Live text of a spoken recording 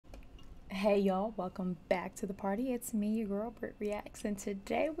Hey y'all, welcome back to the party. It's me, your girl, BrittReacts, and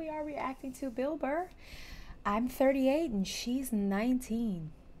today we are reacting to Bill Burr. I'm 38 and she's 19.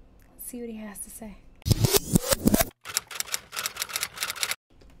 Let's see what he has to say.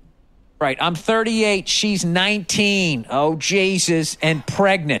 Right, I'm 38, she's 19. Oh, Jesus, and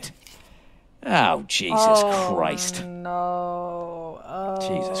pregnant. Oh, Jesus Christ. No.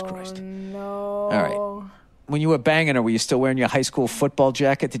 Jesus Christ. No. All right. When you were banging her, were you still wearing your high school football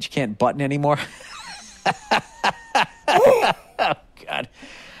jacket that you can't button anymore? Oh, God.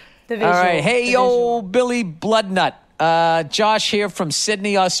 The visual. All right. Hey, the yo, visual. Billy Bloodnut. Josh here from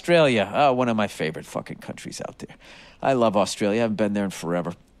Sydney, Australia. Oh, one of my favorite fucking countries out there. I love Australia. I haven't been there in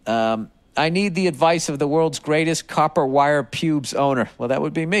forever. I need the advice of the world's greatest copper wire pubes owner. Well, that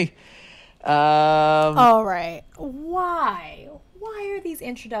would be me. All right. Why? Why are these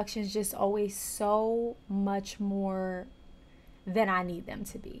introductions just always so much more than I need them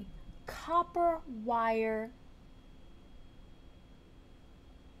to be? Copper wire.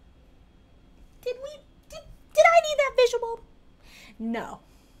 Did I need that visual? No.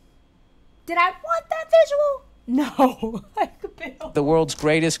 Did I want that visual? No. The world's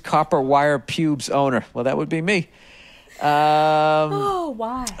greatest copper wire pubes owner. Well, that would be me. Oh,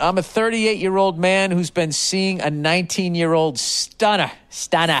 why? I'm a 38-year-old man who's been seeing a 19-year-old stunner.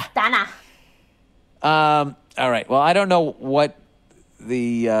 Dana. All right. Well, I don't know what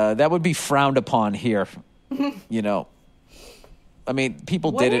that would be frowned upon here. You know, I mean,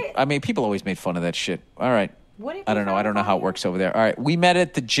 people did it. I mean, people always made fun of that shit. All right. I don't know. I don't know how it works over there. All right. We met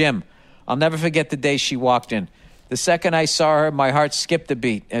at the gym. I'll never forget the day she walked in. The second I saw her, my heart skipped a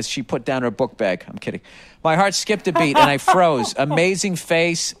beat as she put down her book bag. I'm kidding. My heart skipped a beat and I froze. Amazing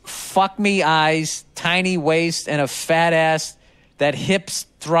face, fuck me eyes, tiny waist, and a fat ass that hips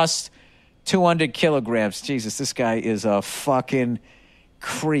thrust 200 kilograms. Jesus, this guy is a fucking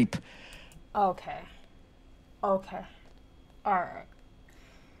creep. Okay. All right.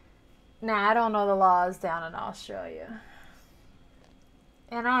 Now, I don't know the laws down in Australia.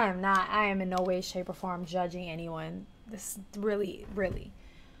 And I am in no way, shape, or form judging anyone. This really.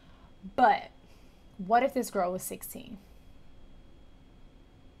 But what if this girl was 16?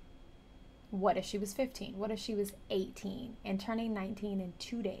 What if she was 15? What if she was 18 and turning 19 in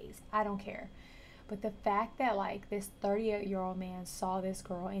 2 days? I don't care. But the fact that like this 38-year-old man saw this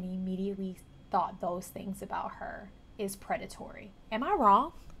girl and immediately thought those things about her is predatory. Am I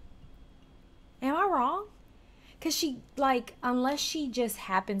wrong? Because she, like, unless she just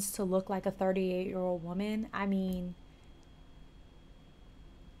happens to look like a 38-year-old woman, I mean,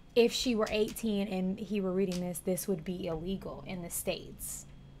 if she were 18 and he were reading this, this would be illegal in the States.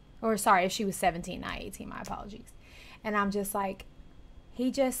 Or, sorry, if she was 17, not 18, my apologies. And I'm just like,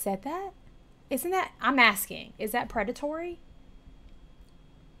 he just said that? Isn't that, I'm asking, is that predatory?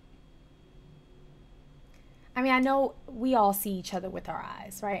 I mean, I know we all see each other with our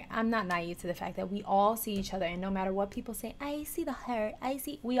eyes, right? I'm not naive to the fact that we all see each other, and no matter what people say, I see the hurt,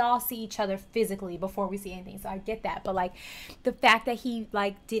 we all see each other physically before we see anything. So I get that. But like the fact that he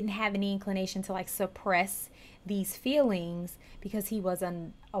like didn't have any inclination to like suppress these feelings because he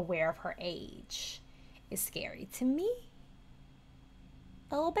wasn't aware of her age is scary to me.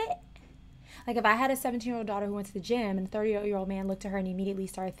 A little bit. Like if I had a 17-year-old daughter who went to the gym and a 30-year-old man looked at her and immediately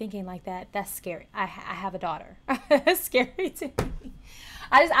started thinking like that, that's scary. I have a daughter. That's scary to me.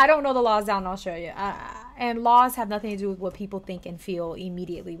 I don't know the laws down in Australia. And laws have nothing to do with what people think and feel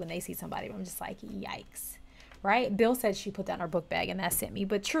immediately when they see somebody. I'm just like, yikes. Right? Bill said she put down her book bag and that sent me.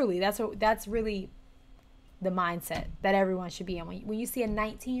 But truly, that's really the mindset that everyone should be in. When you see a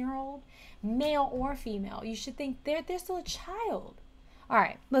 19-year-old, male or female, you should think they're still a child. All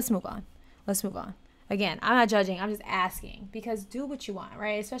right, let's move on. Again, I'm not judging. I'm just asking because do what you want,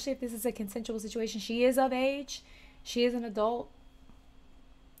 right? Especially if this is a consensual situation. She is of age. She is an adult.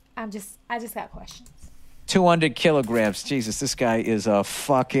 I just got questions. 200 kilograms. Jesus, this guy is a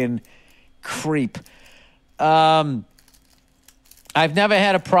fucking creep. I've never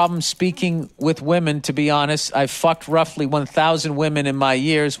had a problem speaking with women, to be honest. I've fucked roughly 1,000 women in my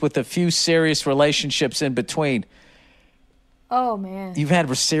years with a few serious relationships in between. Oh, man. You've had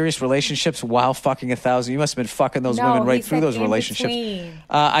serious relationships while fucking 1,000. You must have been fucking those women right through those relationships.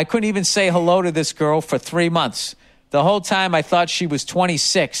 I couldn't even say hello to this girl for 3 months. The whole time I thought she was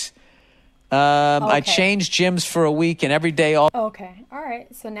 26. I changed gyms for a week and every day. Okay. All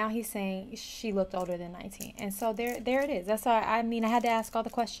right. So now he's saying she looked older than 19. And so there it is. That's why, I mean, I had to ask all the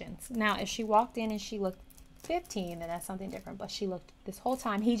questions. Now, if she walked in and she looked 15, then that's something different. But she looked this whole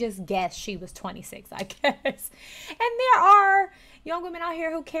time, he just guessed she was 26, I guess. And there are young women out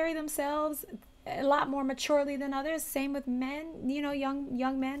here who carry themselves a lot more maturely than others. Same with men, you know,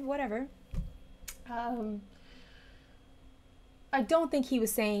 young men, whatever. Um, I don't think he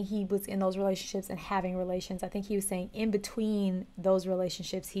was saying he was in those relationships and having relations. I think he was saying in between those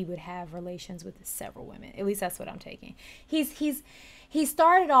relationships, he would have relations with several women. At least that's what I'm taking. He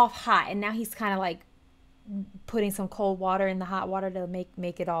started off hot, and now he's kind of like putting some cold water in the hot water to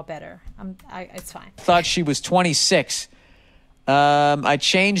make it all better. It's fine. Thought she was 26. I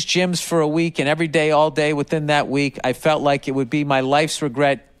changed gyms for a week, and every day, all day within that week, I felt like it would be my life's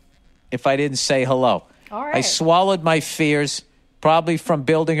regret if I didn't say hello. All right. I swallowed my fears, probably from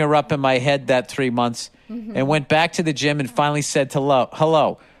building her up in my head that 3 months, and went back to the gym and finally said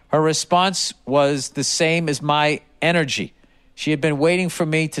hello. Her response was the same as my energy. She had been waiting for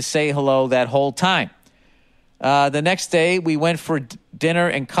me to say hello that whole time. The next day, we went for dinner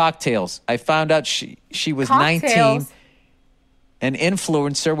and cocktails. I found out she was Cocktails? 19, an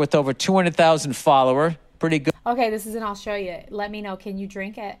influencer with over 200,000 followers. Pretty good. Okay, this is in Australia. Let me know. Can you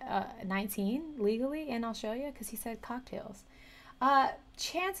drink at 19 legally in Australia? Because he said cocktails.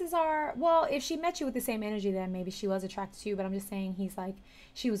 Chances are, well, if she met you with the same energy, then maybe she was attracted to you. But I'm just saying, he's like,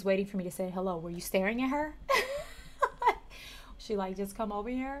 she was waiting for me to say hello. Were you staring at her? She like, just come over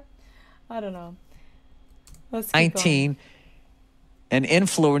here? I don't know. Let's keep 19, an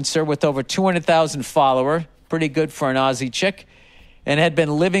influencer with over 200,000 followers. Pretty good for an Aussie chick. And had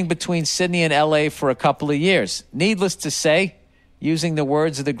been living between Sydney and LA for a couple of years. Needless to say, using the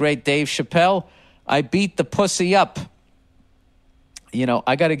words of the great Dave Chappelle, I beat the pussy up.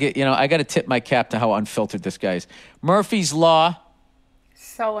 I got to tip my cap to how unfiltered this guy is. Murphy's Law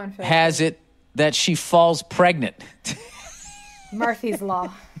So unfair. has it that she falls pregnant. Murphy's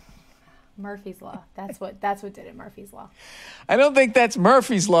Law. Murphy's Law. That's what did it. Murphy's Law. I don't think that's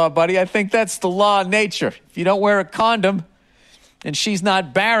Murphy's Law, buddy. I think that's the law of nature. If you don't wear a condom and she's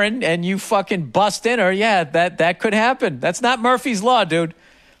not barren and you fucking bust in her, yeah, that could happen. That's not Murphy's Law, dude.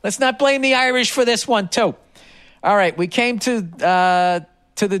 Let's not blame the Irish for this one, too. All right, we came to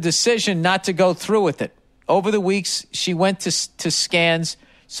the decision not to go through with it. Over the weeks, she went to scans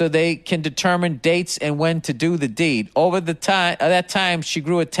so they can determine dates and when to do the deed. Over that time, she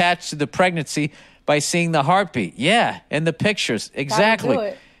grew attached to the pregnancy by seeing the heartbeat. Yeah, and the pictures. Exactly. Do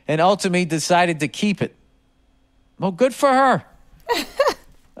it. And ultimately decided to keep it. Well, good for her.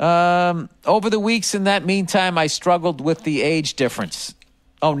 Over the weeks in that meantime, I struggled with the age difference.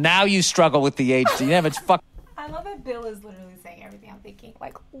 Oh, now you struggle with the age. You never fuck. I love that Bill is literally saying everything I'm thinking.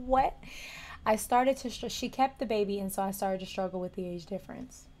 Like, what? I started to, she kept the baby, and so I started to struggle with the age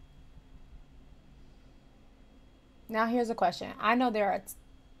difference. Now, here's a question. I know there are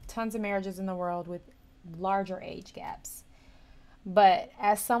tons of marriages in the world with larger age gaps. But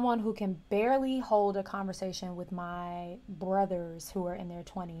as someone who can barely hold a conversation with my brothers who are in their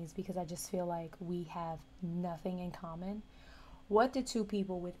 20s, because I just feel like we have nothing in common, what do two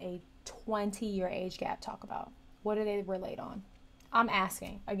people with a 20-year age gap talk about? What do they relate on? I'm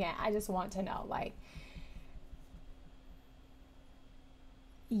asking. Again, I just want to know. Like,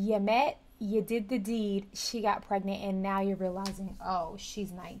 you met, you did the deed, she got pregnant, and now you're realizing, oh,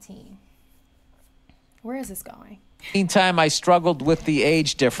 she's 19. Where is this going? Meantime, I struggled with the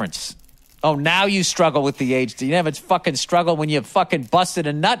age difference. Oh, now you struggle with the age. You never fucking struggle when you fucking busted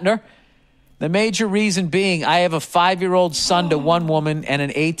a nut in her. The major reason being, I have a 5-year-old son to one woman and an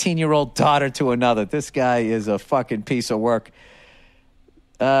 18-year-old daughter to another. This guy is a fucking piece of work.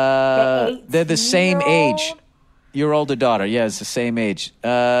 They're the same age. Your older daughter, yeah, it's the same age.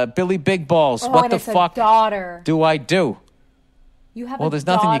 Billy Big Balls, what the fuck do I do? You have well, there's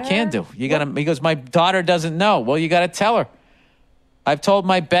nothing you can do. You gotta. He goes, my daughter doesn't know. Well, you gotta tell her. I've told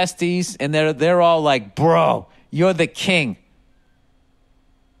my besties, and they're all like, bro, you're the king.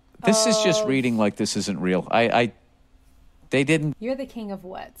 This is just reading like this isn't real. They didn't. You're the king of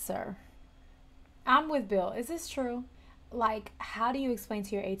what, sir? I'm with Bill. Is this true? Like, how do you explain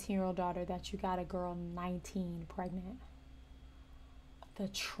to your 18-year-old daughter that you got a girl 19 pregnant? The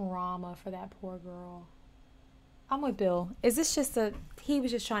trauma for that poor girl. I'm with Bill. Is this just he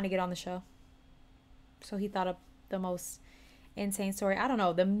was just trying to get on the show? So he thought of the most insane story. I don't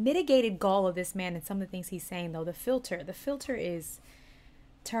know. The mitigated gall of this man and some of the things he's saying, though, the filter is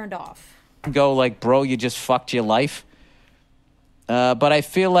turned off. Go like, bro, you just fucked your life. But I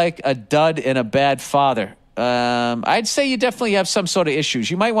feel like a dud and a bad father. I'd say you definitely have some sort of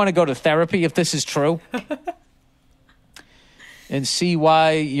issues. You might want to go to therapy if this is true. And see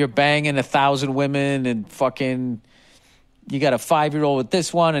why you're banging 1,000 women and fucking, you got a 5-year-old with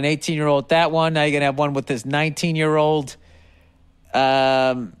this one, an 18-year-old with that one. Now you're going to have one with this 19-year-old.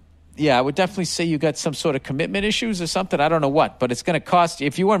 yeah, I would definitely say you got some sort of commitment issues or something. I don't know what, but it's going to cost you.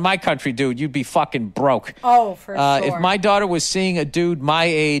 If you were in my country, dude, you'd be fucking broke. Oh, for sure. If my daughter was seeing a dude my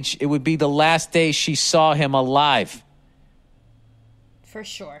age, it would be the last day she saw him alive. For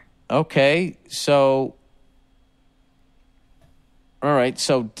sure. Okay, so... All right,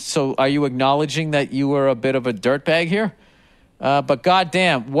 so are you acknowledging that you were a bit of a dirtbag here? But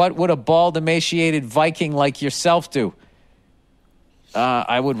goddamn, what would a bald, emaciated Viking like yourself do?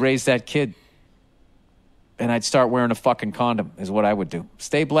 I would raise that kid, and I'd start wearing a fucking condom, is what I would do.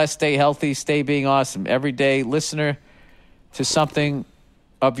 Stay blessed, stay healthy, stay being awesome. Every day, listener to something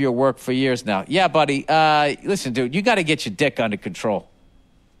of your work for years now. Yeah, buddy, listen, dude, you got to get your dick under control.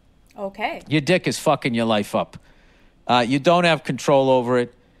 Okay. Your dick is fucking your life up. You don't have control over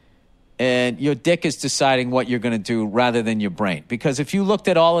it, and your dick is deciding what you're going to do rather than your brain. Because if you looked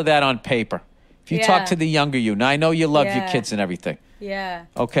at all of that on paper, if you talk to the younger you, now I know you love your kids and everything. Yeah.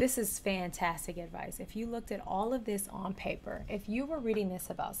 Okay. This is fantastic advice. If you looked at all of this on paper, if you were reading this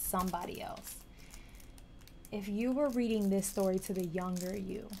about somebody else, if you were reading this story to the younger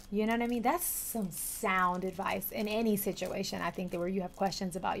you, you know what I mean? That's some sound advice in any situation. I think that where you have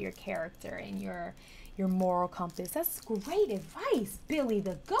questions about your character and your moral compass. That's great advice, Billy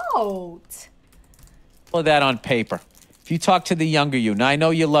the Goat. All of that on paper. If you talk to the younger you, now I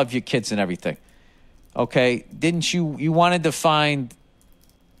know you love your kids and everything. Okay, didn't you wanted to find,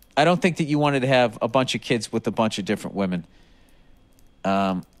 I don't think that you wanted to have a bunch of kids with a bunch of different women.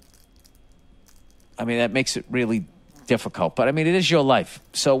 I mean, that makes it really difficult, but I mean, it is your life.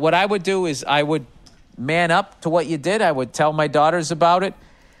 So what I would do is I would man up to what you did. I would tell my daughters about it.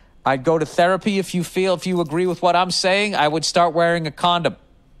 I'd go to therapy if you agree with what I'm saying. I would start wearing a condom.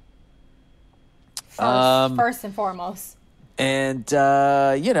 First and foremost. And,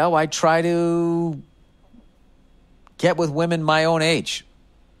 I try to get with women my own age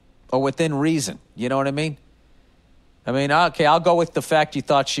or within reason. You know what I mean? I mean, okay, I'll go with the fact you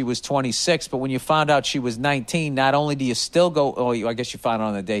thought she was 26, but when you found out she was 19, not only do you still go, I guess you found out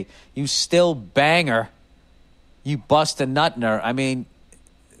on the day, you still bang her, you bust a nut in her. I mean,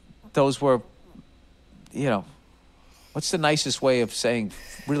 those were, what's the nicest way of saying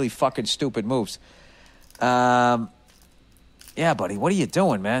really fucking stupid moves? Yeah, buddy, what are you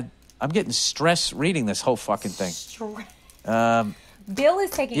doing, man? I'm getting stressed reading this whole fucking thing. Bill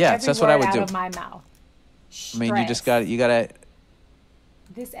is taking every that's word what I would out do. of my mouth. I mean, you got to.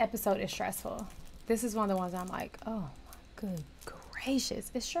 This episode is stressful. This is one of the ones I'm like, oh, good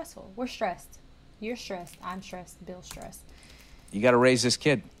gracious. It's stressful. We're stressed. You're stressed. I'm stressed. Bill's stressed. You got to raise this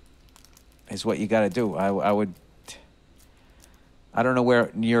kid is what you got to do. I don't know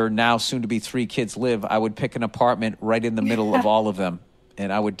where your now soon-to-be 3 kids live. I would pick an apartment right in the middle of all of them,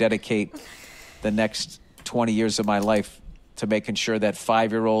 and I would dedicate the next 20 years of my life to making sure that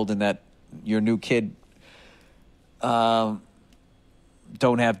 5-year-old and that your new kid don't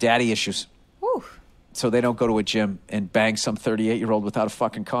have daddy issues. Whew. So they don't go to a gym and bang some 38-year-old without a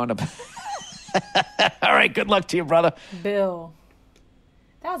fucking condom. All right, good luck to you, brother. Bill.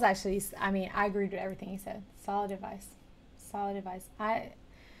 That was actually, I agreed with everything he said. Solid advice. I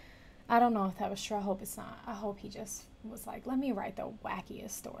don't know if that was true. I hope it's not. I hope he just was like, let me write the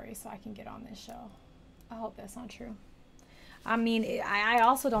wackiest story so I can get on this show. I hope that's not true. I mean, I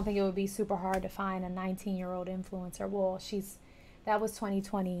also don't think it would be super hard to find a 19-year-old influencer. Well, that was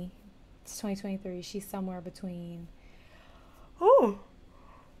 2020. It's 2023. She's somewhere between. Oh,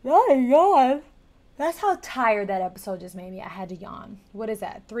 my God. That's how tired that episode just made me. I had to yawn. What is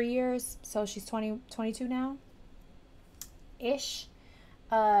that? 3 years? So she's 22 now? Ish.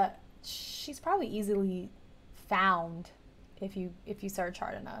 She's probably easily found if you search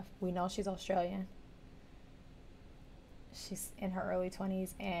hard enough. We know she's Australian. She's in her early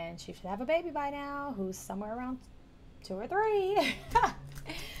 20s, and she should have a baby by now who's somewhere around 2 or 3.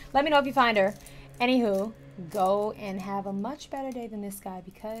 Let me know if you find her. Anywho, go and have a much better day than this guy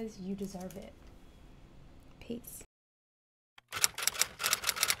because you deserve it. Peace.